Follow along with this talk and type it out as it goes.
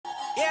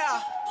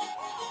Yeah.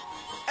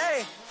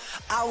 Hey.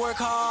 I work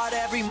hard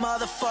every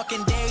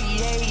motherfucking day.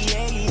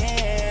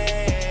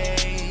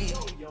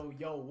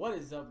 Yo, what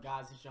is up,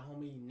 guys? It's your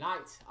homie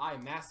Knight. I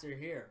Master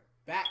here,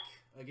 back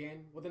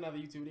again with another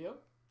YouTube video.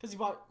 Cause you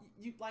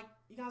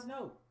guys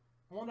know,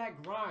 I'm on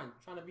that grind,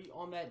 trying to be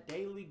on that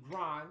daily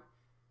grind,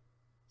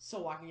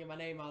 so I can get my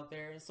name out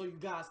there and so you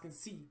guys can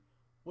see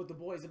what the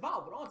boys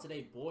about. But on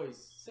today,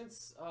 boys,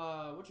 since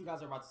what you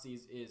guys are about to see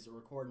is a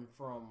recording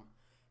from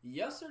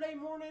yesterday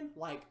morning,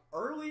 like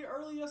early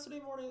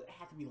yesterday morning. It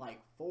had to be like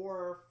 4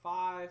 or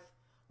 5,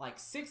 like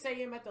 6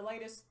 a.m. at the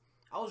latest.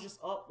 I was just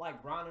up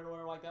like grinding or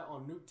whatever like that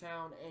on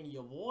Nuketown, and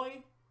your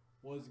boy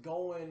was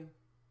going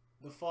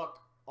the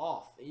fuck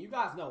off. And you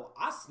guys know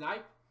I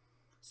snipe,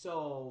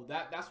 so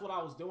that's what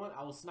I was doing.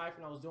 I was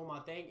sniping, I was doing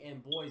my thing,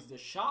 and boys, the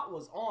shot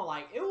was on.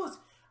 Like I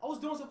was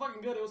doing so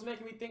fucking good. It was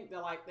making me think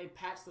that like they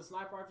patched the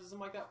sniper rifles or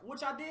something like that,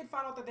 which I did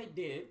find out that they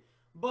did.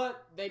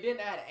 But they didn't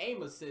add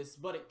aim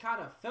assist, but it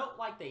kind of felt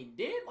like they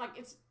did. Like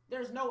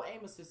there's no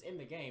aim assist in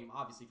the game,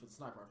 obviously, for the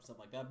sniper rifle and stuff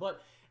like that. But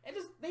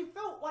they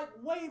felt like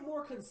way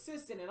more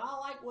consistent, and I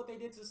like what they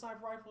did to the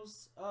sniper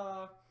rifles.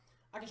 I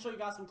can show you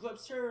guys some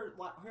clips here.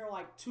 Here are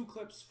like 2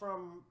 clips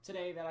from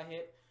today that I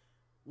hit.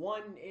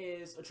 One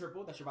is a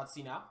triple that you're about to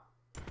see now.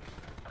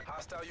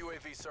 Hostile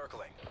UAV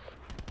circling.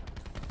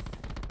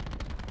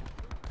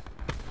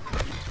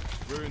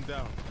 Ruin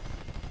down.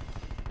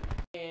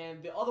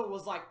 And the other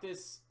was like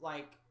this,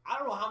 like, I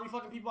don't know how many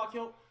fucking people I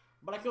killed,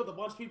 but I killed a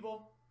bunch of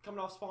people coming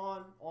off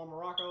spawn on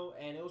Morocco,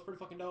 and it was pretty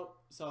fucking dope.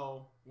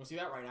 So, you're gonna see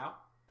that right now.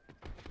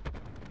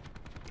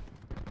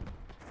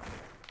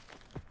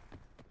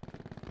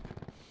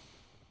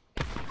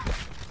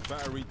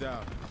 Battery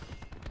down.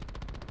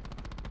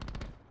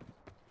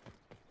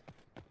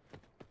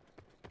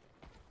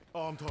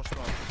 Arm tossed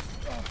on.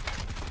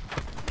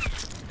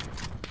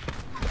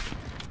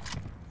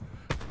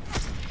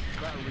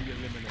 Battery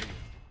eliminated.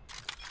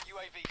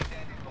 UAV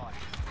standing by.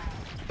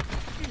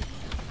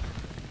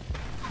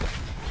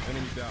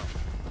 Enemy down.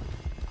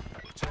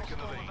 We're taking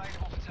the lead.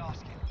 Available for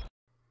tasking.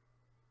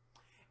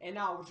 And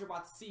now what you're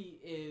about to see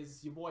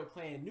is your boy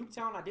playing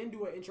Nuketown. I didn't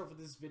do an intro for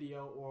this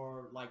video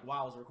or like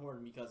while I was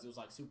recording because it was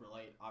like super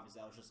late.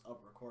 Obviously, I was just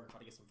up recording,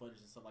 trying to get some footage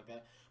and stuff like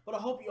that. But I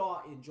hope you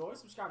all enjoy.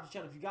 Subscribe to the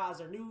channel if you guys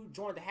are new.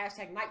 Join the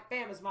hashtag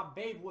NightFam, as my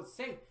babe would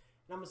say. And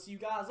I'm going to see you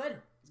guys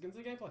later. Let's get into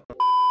the gameplay.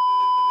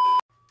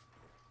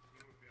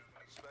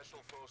 Special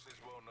forces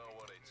will know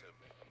what it's up.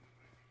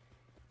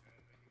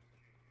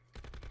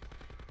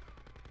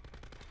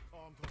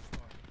 Arm tossed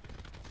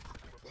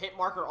on. Hit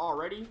marker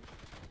already.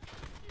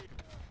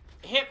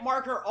 A hit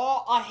marker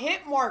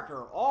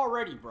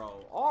already,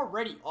 bro.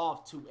 Already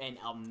off to an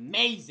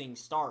amazing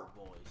start,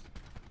 boys.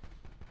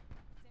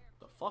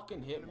 The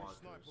fucking hit markers.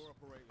 Sniper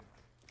operating.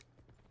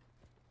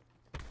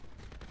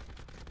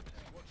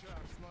 Watch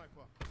out,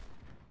 sniper.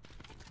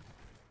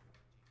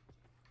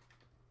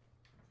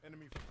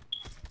 Enemy.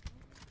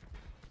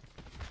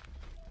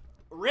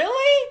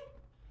 Really?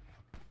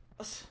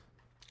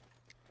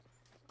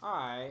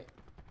 Alright.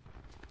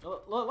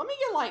 Let me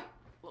get like,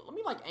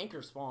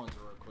 anchor spawns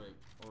real quick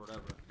or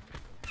whatever.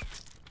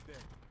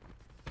 Dead.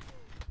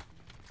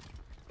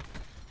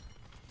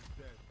 He's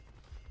dead.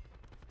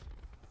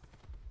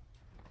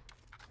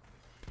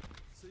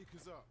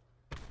 Seekers up.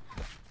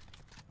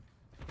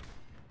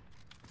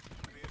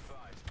 Be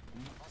advised.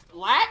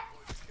 Lat?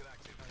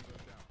 Disconnected. Tango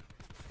down.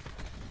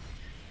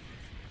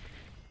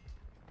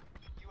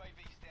 UAV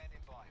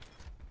standing by.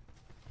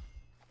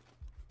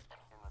 In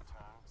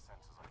return,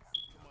 sensors are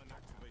Come on,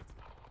 activate.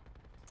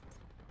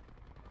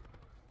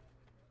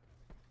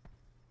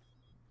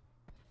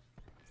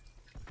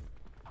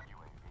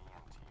 UAV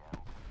and TL.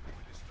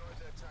 We destroyed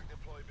their tag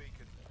deploy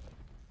beacon.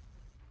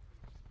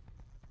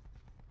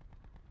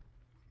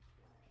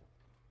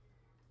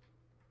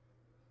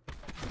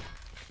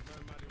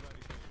 Nomad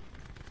eradicated.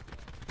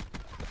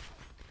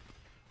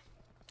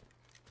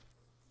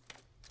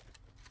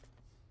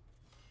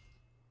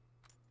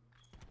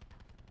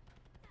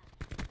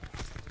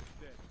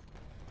 Dead.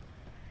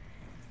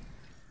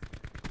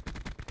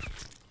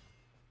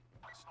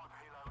 Sniper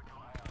helo in your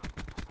AO.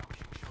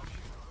 Establishing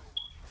sharpshooter.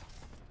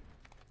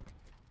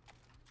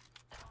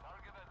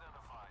 Target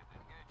identified.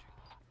 Engaging.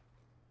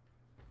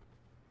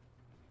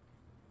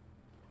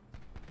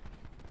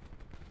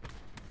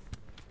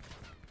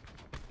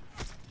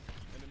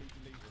 Enemy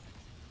deleted.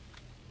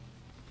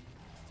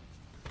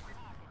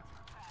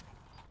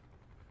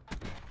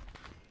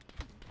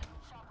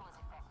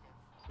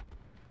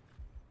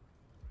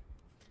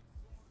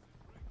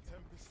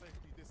 Tempest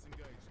safety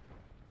disengaged.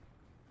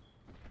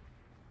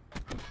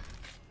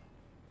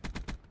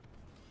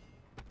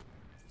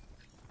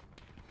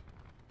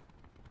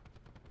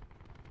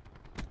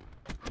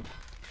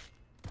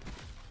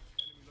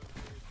 Enemy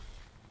located.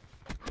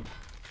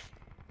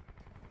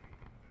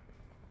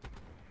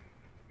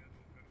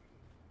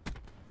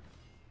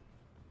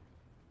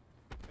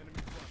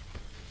 Enemy front.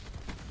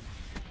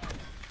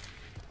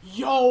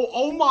 Yo,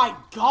 oh my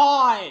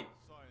god! Science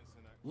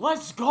in action.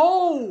 Let's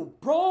go!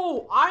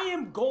 Bro, I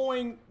am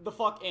going the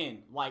fuck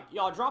in. Like,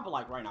 y'all drop a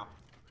like right now.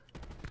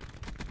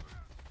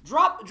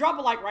 Drop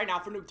a like right now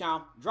for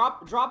Nuketown.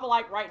 Drop a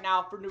like right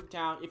now for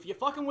Nuketown. If you're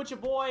fucking with your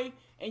boy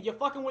and you're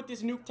fucking with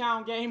this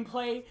Nuketown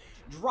gameplay,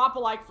 drop a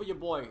like for your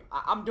boy.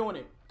 I'm doing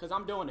it, because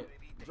I'm doing it.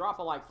 Drop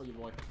a like for your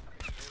boy.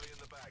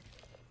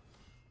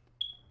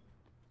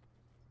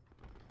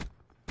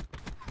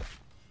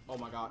 Oh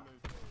my god.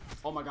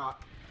 Oh my god.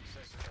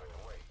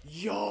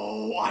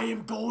 Yo, I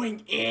am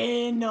going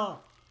in.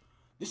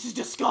 This is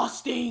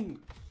disgusting.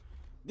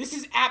 This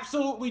is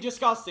absolutely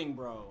disgusting,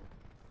 bro.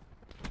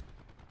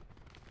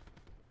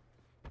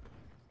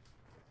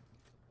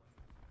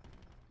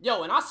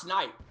 Yo, and I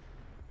snipe.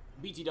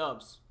 BT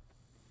dubs.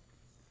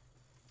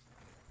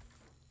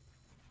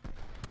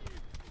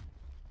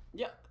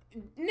 Yeah,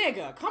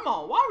 nigga, come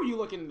on. Why were you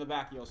looking in the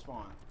back of your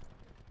spawn?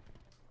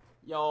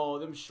 Yo,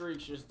 them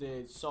streaks just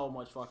did so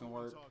much fucking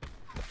work.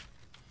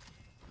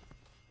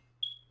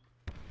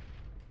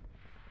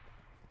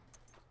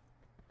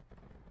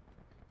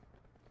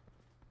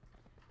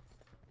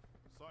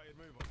 Sighted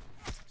mover.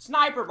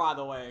 Sniper, by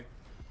the way.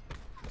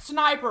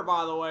 Sniper,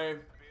 by the way. Be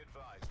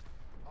advised.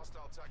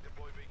 Hostile tactic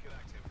deploy beacon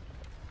active.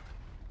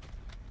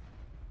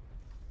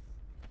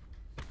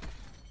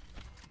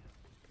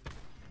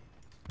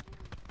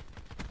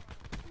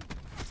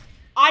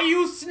 I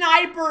use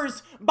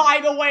snipers, by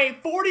the way.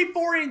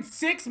 44 and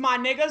 6, my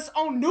niggas,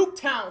 on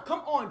Nuketown. Come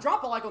on,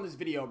 drop a like on this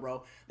video,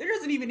 bro. There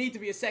doesn't even need to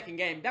be a second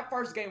game. That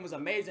first game was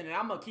amazing, and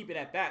I'm gonna keep it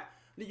at that.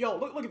 Yo,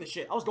 look at this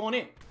shit. I was going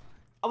in.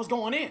 I was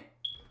going in.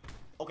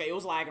 Okay, it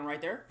was lagging right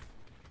there.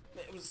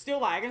 It was still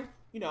lagging.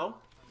 You know,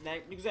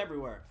 niggas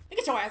everywhere. Hey,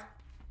 get your ass.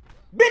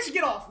 Bitch,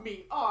 get off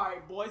me.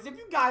 Alright, boys. If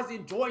you guys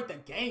enjoyed the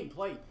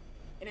gameplay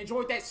and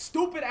enjoyed that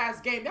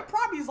stupid-ass game, that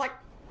probably is, like,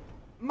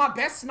 my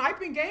best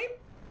sniping game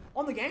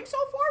on the game so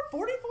far.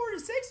 44 to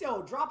 6.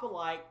 Yo, drop a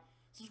like.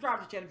 Subscribe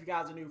to the channel if you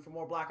guys are new for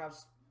more Black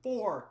Ops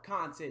 4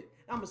 content.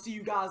 And I'm going to see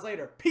you guys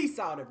later. Peace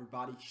out,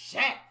 everybody.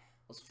 Shit. That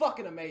was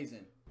fucking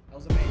amazing. That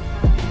was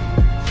amazing.